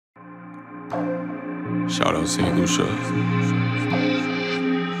Shout out St. Lucia.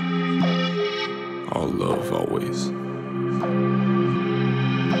 All love, always.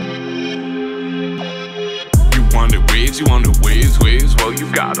 You wanted waves, waves, well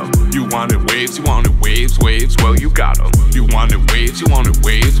you got them. You wanted waves, waves, well you got them. You wanted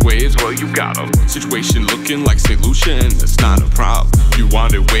waves, waves, well you got them. Situation looking like St. Lucia and that's not a problem. You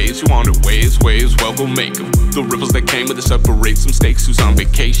wanted waves, waves, well go make them. The ripples that came with it separate some stakes who's on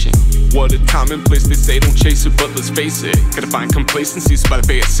vacation. What a commonplace, they say don't chase it, but let's face it. Gotta find complacency, so by the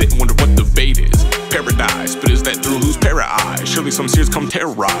bay I sit and wonder what the bait is. Paradise, but is that through whose pair of eyes? Surely some seers come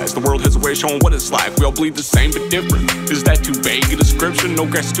terrorize. The world has a way of showing what it's like. We all bleed the same but different. Is that too vague a description? No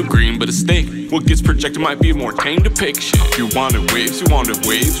grass too green, but it's thick. What gets projected might be a more tame depiction. You wanted waves,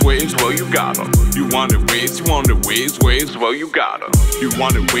 waves, well you got them. You wanted waves, waves, well you got them. You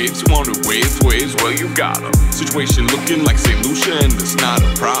wanted waves, waves, well you got them. Situation looking like St. Lucia and it's not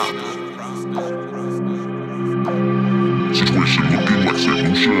a problem. Situation looking like St.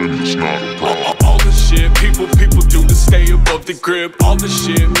 Lucia and it's not a problem. All the shit people do to stay above the grip. All the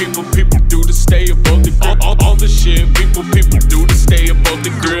shit people do to stay above the grip. All the shit people do to stay above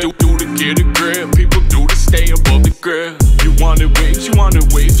the grip. Do to get a grip. People do to stay above the grip. You wanted waves, you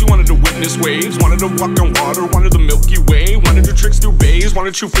wanted to witness waves. Wanted to walk on water, wanted the Milky Way. Wanted to tricks through bays,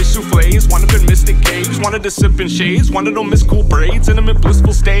 wanted to fish soufflés. Wanted in mystic caves, wanted to sip in shades. Wanted to miss cool braids, intimate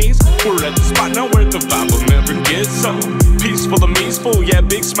blissful stays. We're at the spot now where the vibe will never get so peaceful and peaceful, yeah,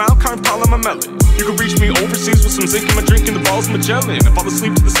 big smile, carved tall on my melon. You can reach me overseas with some zinc in my drink and the balls of Magellan. I fall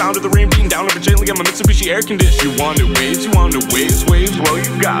asleep to the sound of the rain beating down over gently on my Mitsubishi air condition. You wanted waves, waves, well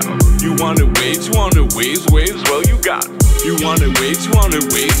you got them. You wanted waves, waves, well you got them. You wanted waves,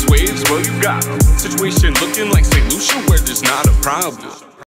 waves, well you got them. Situation looking like St. Lucia where there's not a problem.